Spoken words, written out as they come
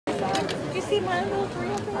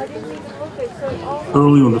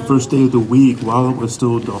Early on the first day of the week, while it was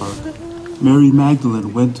still dark, Mary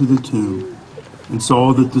Magdalene went to the tomb and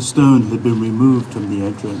saw that the stone had been removed from the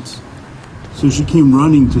entrance. So she came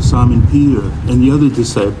running to Simon Peter and the other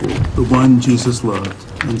disciple, the one Jesus loved,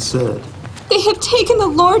 and said, "They have taken the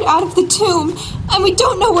Lord out of the tomb, and we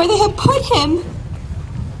don't know where they have put him."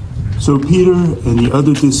 So Peter and the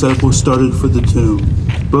other disciple started for the tomb.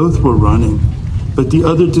 Both were running, but the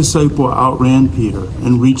other disciple outran Peter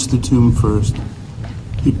and reached the tomb first.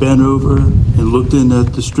 He bent over and looked in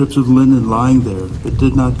at the strips of linen lying there, but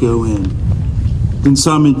did not go in. Then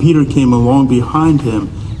Simon Peter came along behind him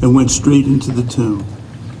and went straight into the tomb.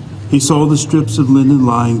 He saw the strips of linen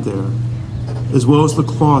lying there, as well as the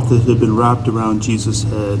cloth that had been wrapped around Jesus'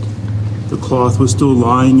 head. The cloth was still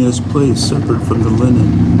lying in its place, separate from the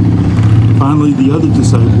linen. Finally, the other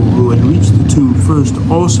disciple who had reached the tomb first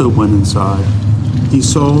also went inside. He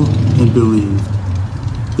saw and believed.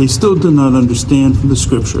 They still did not understand from the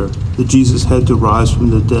scripture that Jesus had to rise from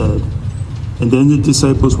the dead. And then the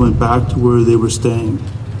disciples went back to where they were staying.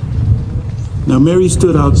 Now Mary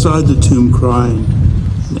stood outside the tomb crying.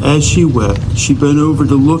 And as she wept, she bent over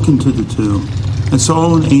to look into the tomb and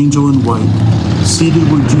saw an angel in white, seated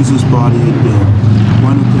where Jesus' body had been,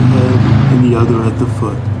 one at the head and the other at the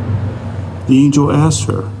foot. The angel asked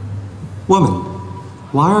her, "Woman,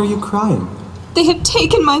 why are you crying?" "They have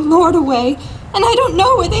taken my Lord away, and I don't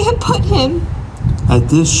know where they have put him." At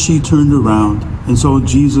this she turned around and saw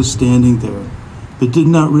Jesus standing there, but did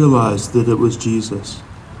not realize that it was Jesus.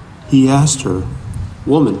 He asked her,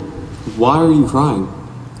 "Woman, why are you crying?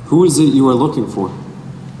 Who is it you are looking for?"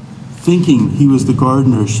 Thinking he was the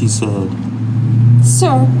gardener, she said,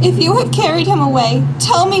 "Sir, if you have carried him away,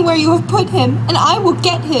 tell me where you have put him, and I will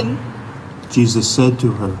get him." Jesus said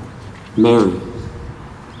to her, "Mary."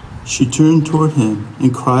 She turned toward him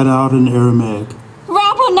and cried out in Aramaic,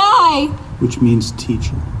 "Rabboni!" which means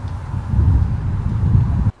teacher.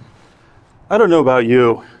 I don't know about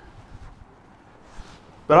you,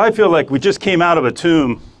 but I feel like we just came out of a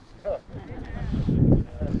tomb.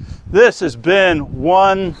 This has been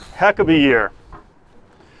one heck of a year.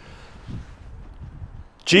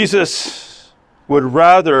 Jesus would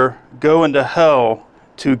rather go into hell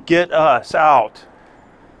to get us out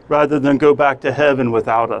rather than go back to heaven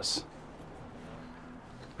without us.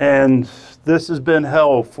 And this has been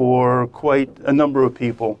hell for quite a number of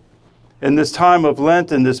people. In this time of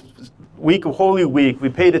Lent and this week of Holy Week, we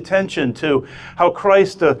paid attention to how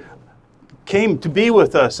Christ came to be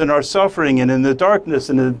with us in our suffering and in the darkness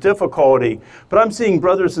and in the difficulty. But I'm seeing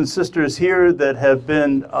brothers and sisters here that have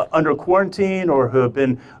been under quarantine or who have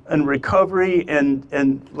been in recovery and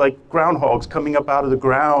like groundhogs coming up out of the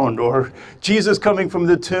ground, or Jesus coming from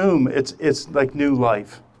the tomb. It's like new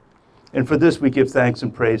life. And for this we give thanks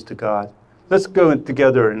and praise to God. Let's go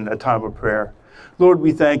together in a time of prayer. Lord,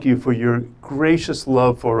 we thank you for your gracious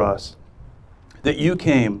love for us, that you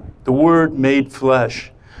came, the Word made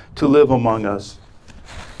flesh, to live among us,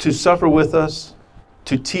 to suffer with us,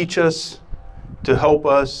 to teach us, to help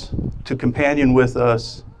us, to companion with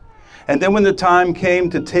us. And then when the time came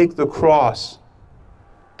to take the cross,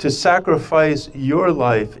 to sacrifice your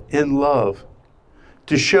life in love,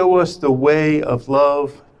 to show us the way of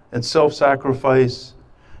love and self-sacrifice,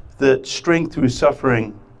 that strength through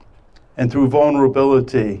suffering and through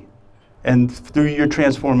vulnerability and through your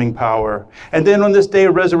transforming power. And then on this day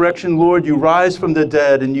of resurrection, Lord, you rise from the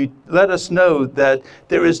dead and you let us know that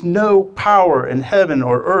there is no power in heaven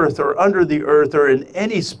or earth or under the earth or in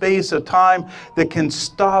any space of time that can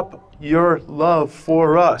stop your love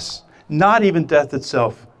for us. Not even death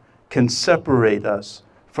itself can separate us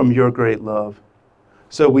from your great love.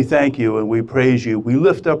 So we thank you and we praise you. We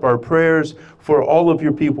lift up our prayers for all of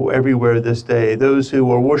your people everywhere this day, those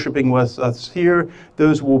who are worshiping with us here,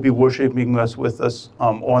 those who will be worshiping us with us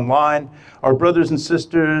online. Our brothers and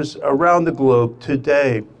sisters around the globe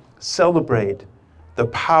today celebrate the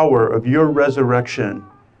power of your resurrection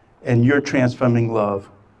and your transforming love.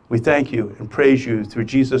 We thank you and praise you through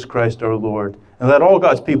Jesus Christ our Lord. And let all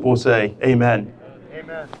God's people say, amen.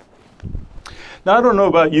 Amen. Now, I don't know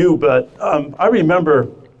about you, but I remember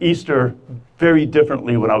Easter very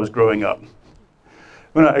differently when I was growing up.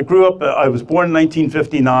 When I grew up, I was born in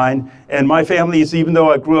 1959, and my family, even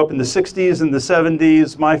though I grew up in the 60s and the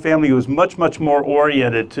 70s, my family was much, much more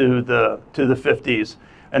oriented to the 50s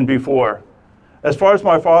and before. As far as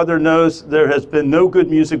my father knows, there has been no good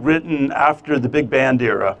music written after the big band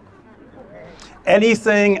era.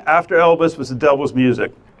 Anything after Elvis was the devil's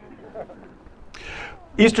music.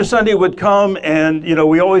 Easter Sunday would come, and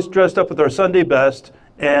we always dressed up with our Sunday best,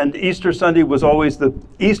 and Easter Sunday was always the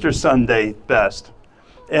Easter Sunday best.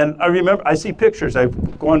 And I remember, I see pictures.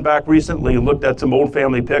 I've gone back recently and looked at some old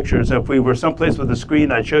family pictures. If we were someplace with a screen,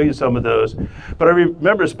 I'd show you some of those. But I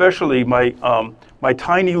remember especially my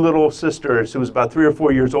tiny little sister, who was about 3 or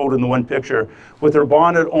 4 years old in the one picture, with her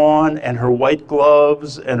bonnet on and her white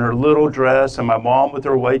gloves and her little dress, and my mom with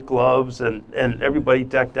her white gloves, and everybody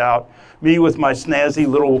decked out. Me with my snazzy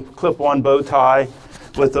little clip-on bow tie,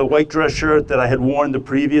 with a white dress shirt that I had worn the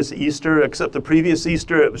previous Easter, except the previous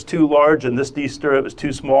Easter it was too large, and this Easter it was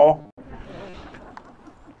too small.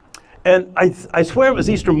 And I swear it was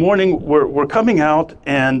Easter morning. We're coming out,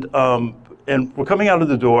 and we're coming out of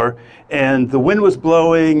the door, and the wind was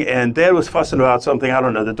blowing, and Dad was fussing about something. I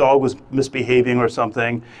don't know, the dog was misbehaving or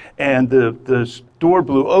something, and the door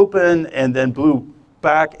blew open and then blew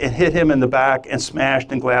back and hit him in the back and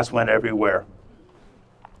smashed, and glass went everywhere.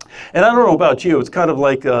 And I don't know about you, it's kind of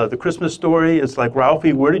like the Christmas story. It's like,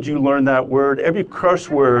 Ralphie, where did you learn that word? Every curse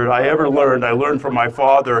word I ever learned, I learned from my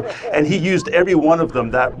father, and he used every one of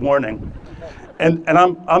them that morning. And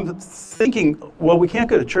I'm thinking, well, we can't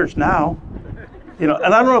go to church now. You know,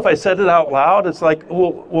 and I don't know if I said it out loud. It's like,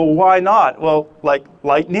 well, why not? Well, like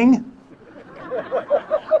lightning?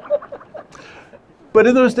 But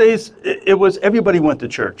in those days, it was everybody went to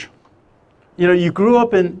church. You know, you grew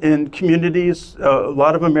up in communities. A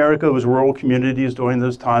lot of America was rural communities during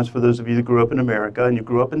those times, for those of you that grew up in America, and you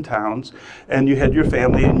grew up in towns, and you had your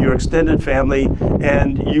family and your extended family,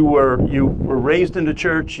 and you were raised in the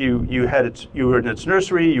church. You were in its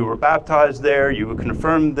nursery. You were baptized there. You were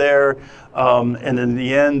confirmed there, and in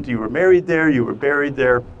the end, you were married there. You were buried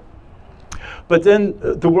there. But then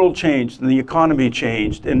the world changed and the economy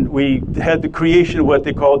changed, and we had the creation of what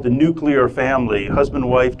they called the nuclear family, husband,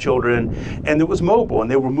 wife, children, and it was mobile, and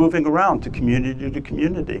they were moving around to community to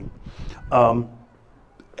community. And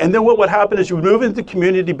then what would happen is you would move into the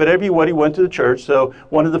community, but everybody went to the church, so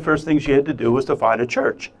one of the first things you had to do was to find a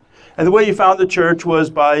church. And the way you found the church was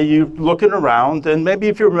by you looking around, and maybe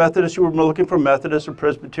if you're Methodist, you were looking for Methodist or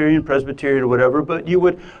Presbyterian or whatever, but you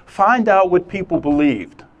would find out what people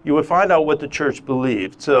believed. You would find out what the church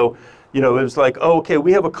believed. So, you know, it was like, oh, okay,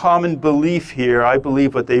 we have a common belief here. I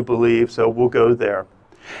believe what they believe, so we'll go there.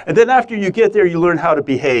 And then after you get there, you learn how to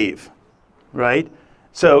behave, right?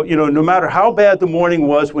 So, you know, no matter how bad the morning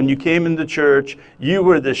was when you came into church, you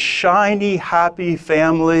were the shiny, happy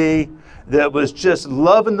family that was just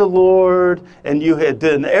loving the Lord, and you had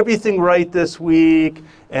done everything right this week,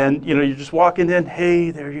 and, you know, you're just walking in, hey,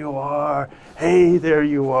 there you are. Hey, there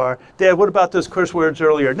you are. Dad, what about those curse words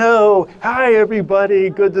earlier? No. Hi,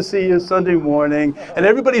 everybody. Good to see you Sunday morning. And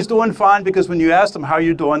everybody's doing fine, because when you ask them how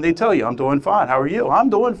you're doing, they tell you, I'm doing fine. How are you?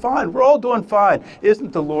 I'm doing fine. We're all doing fine.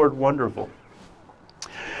 Isn't the Lord wonderful?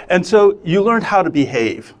 And so you learned how to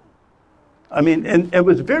behave. I mean, and it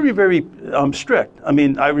was very, very strict. I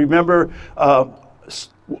mean, I remember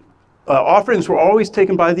offerings were always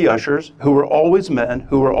taken by the ushers, who were always men,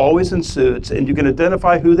 who were always in suits, and you can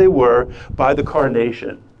identify who they were by the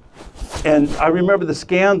carnation. And I remember the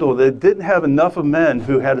scandal. They didn't have enough of men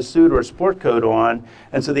who had a suit or a sport coat on,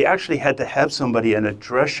 and so they actually had to have somebody in a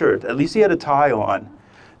dress shirt. At least he had a tie on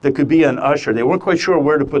that could be an usher. They weren't quite sure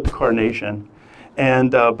where to put the carnation.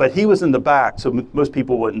 And, but he was in the back, so most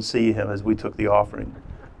people wouldn't see him as we took the offering.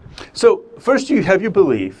 So first you have your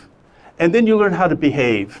belief, and then you learn how to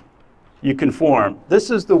behave. You conform.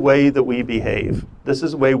 This is the way that we behave. This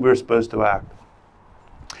is the way we're supposed to act.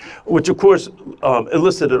 Which, of course,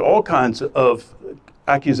 elicited all kinds of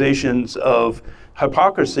accusations of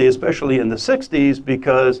hypocrisy, especially in the 60s,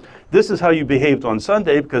 because this is how you behaved on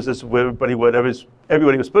Sunday, because this is what everybody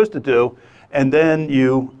was supposed to do, and then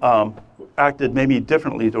you acted maybe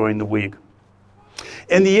differently during the week.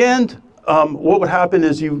 In the end, what would happen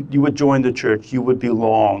is you would join the church. You would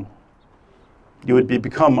belong. You would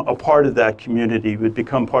become a part of that community. You would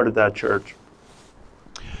become part of that church.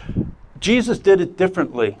 Jesus did it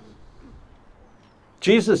differently.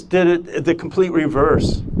 Jesus did it the complete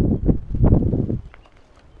reverse.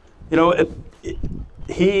 You know,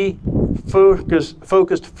 he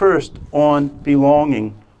focused first on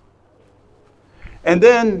belonging. And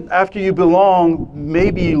then after you belong,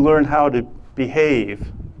 maybe you learn how to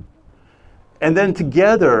behave. And then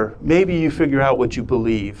together, maybe you figure out what you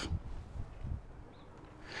believe.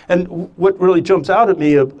 And what really jumps out at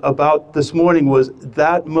me about this morning was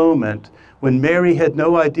that moment when Mary had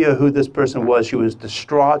no idea who this person was. She was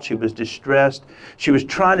distraught. She was distressed. She was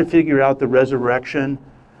trying to figure out the resurrection.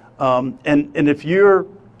 And if you're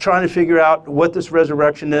trying to figure out what this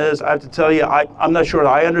resurrection is, I have to tell you, I'm not sure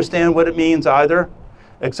I understand what it means either,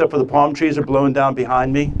 except for the palm trees are blowing down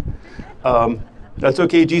behind me. That's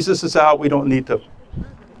okay. Jesus is out. We don't need to.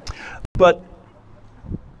 But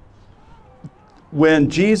When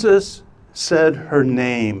Jesus said her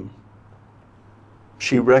name,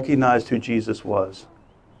 she recognized who Jesus was.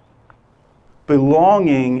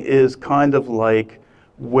 Belonging is kind of like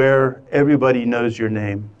where everybody knows your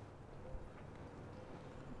name.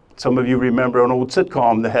 Some of you remember an old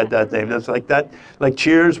sitcom that had that name. That's like that. Like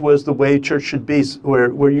Cheers was the way church should be,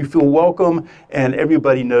 where you feel welcome and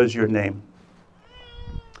everybody knows your name.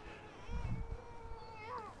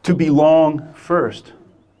 To belong first,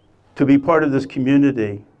 to be part of this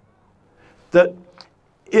community. That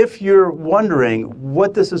if you're wondering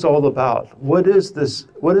what this is all about, what is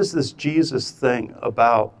this Jesus thing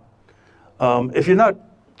about? If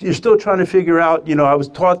you're still trying to figure out, I was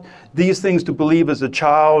taught these things to believe as a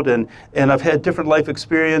child, and I've had different life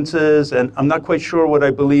experiences, and I'm not quite sure what I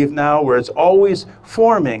believe now, where it's always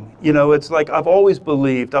forming. It's like I've always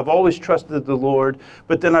believed, I've always trusted the Lord,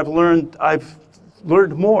 but then I've learned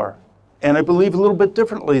more, and I believe a little bit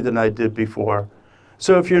differently than I did before.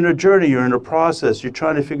 So if you're in a journey, you're in a process, you're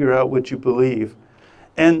trying to figure out what you believe.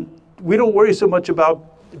 And we don't worry so much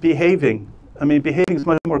about behaving. I mean, behaving is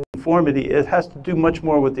much more conformity. It has to do much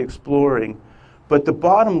more with the exploring. But the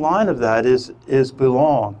bottom line of that is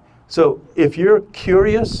belong. So if you're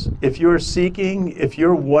curious, if you're seeking, if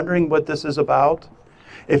you're wondering what this is about,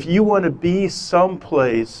 if you want to be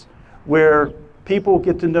someplace where people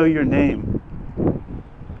get to know your name,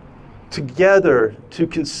 together to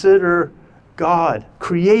consider God,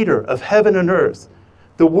 creator of heaven and earth,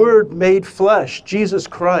 the Word made flesh, Jesus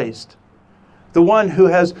Christ, the one who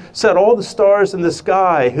has set all the stars in the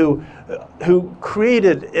sky, who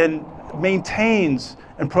created and maintains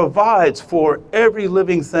and provides for every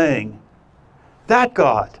living thing. That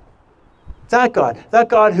God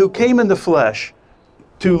who came in the flesh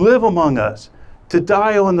to live among us, to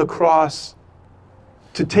die on the cross,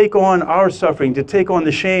 to take on our suffering, to take on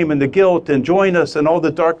the shame and the guilt and join us in all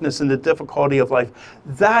the darkness and the difficulty of life.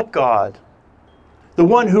 That God, the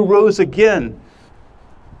one who rose again,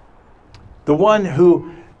 the one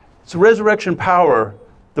who, it's resurrection power,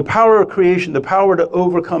 the power of creation, the power to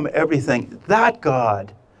overcome everything. That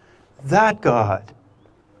God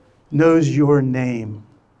knows your name.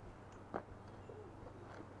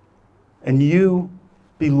 And you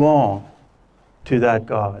belong to that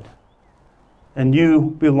God. And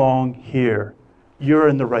you belong here. You're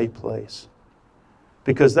in the right place.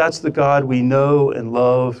 Because that's the God we know and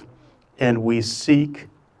love and we seek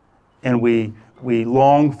and we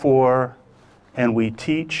long for and we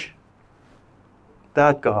teach.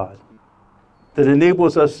 That God that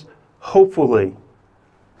enables us, hopefully,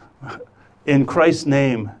 in Christ's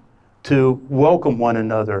name, to welcome one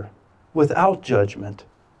another without judgment,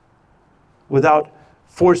 without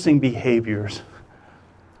forcing behaviors,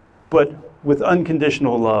 but with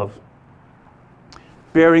unconditional love,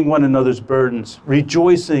 bearing one another's burdens,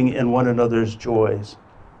 rejoicing in one another's joys.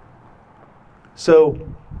 So,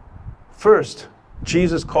 first,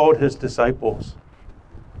 Jesus called his disciples,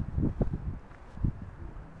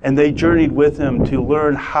 and they journeyed with him to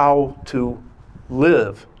learn how to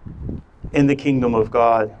live in the kingdom of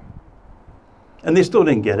God. And they still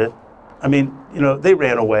didn't get it. I mean, they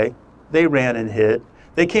ran away. They ran and hid.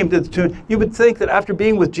 They came to the tomb. You would think that after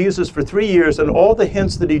being with Jesus for 3 years and all the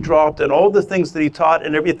hints that he dropped and all the things that he taught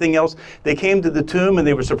and everything else, they came to the tomb and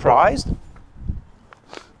they were surprised.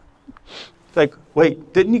 Like,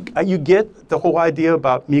 wait, didn't you get the whole idea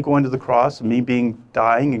about me going to the cross and me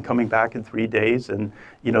dying and coming back in 3 days? And,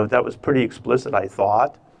 that was pretty explicit, I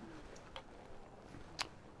thought.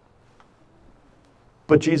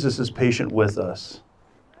 But Jesus is patient with us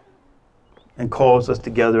and calls us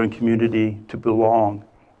together in community to belong.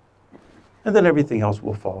 And then everything else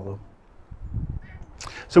will follow.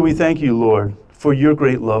 So we thank you, Lord, for your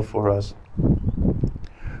great love for us,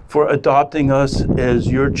 for adopting us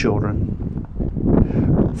as your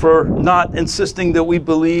children, for not insisting that we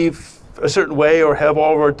believe a certain way or have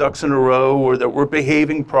all of our ducks in a row or that we're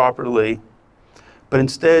behaving properly, but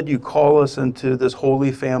instead you call us into this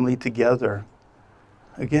holy family together,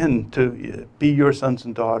 again, to be your sons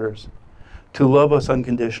and daughters, to love us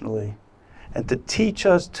unconditionally, and to teach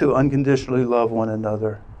us to unconditionally love one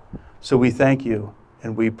another. So we thank you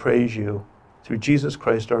and we praise you through Jesus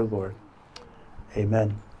Christ our Lord.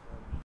 Amen.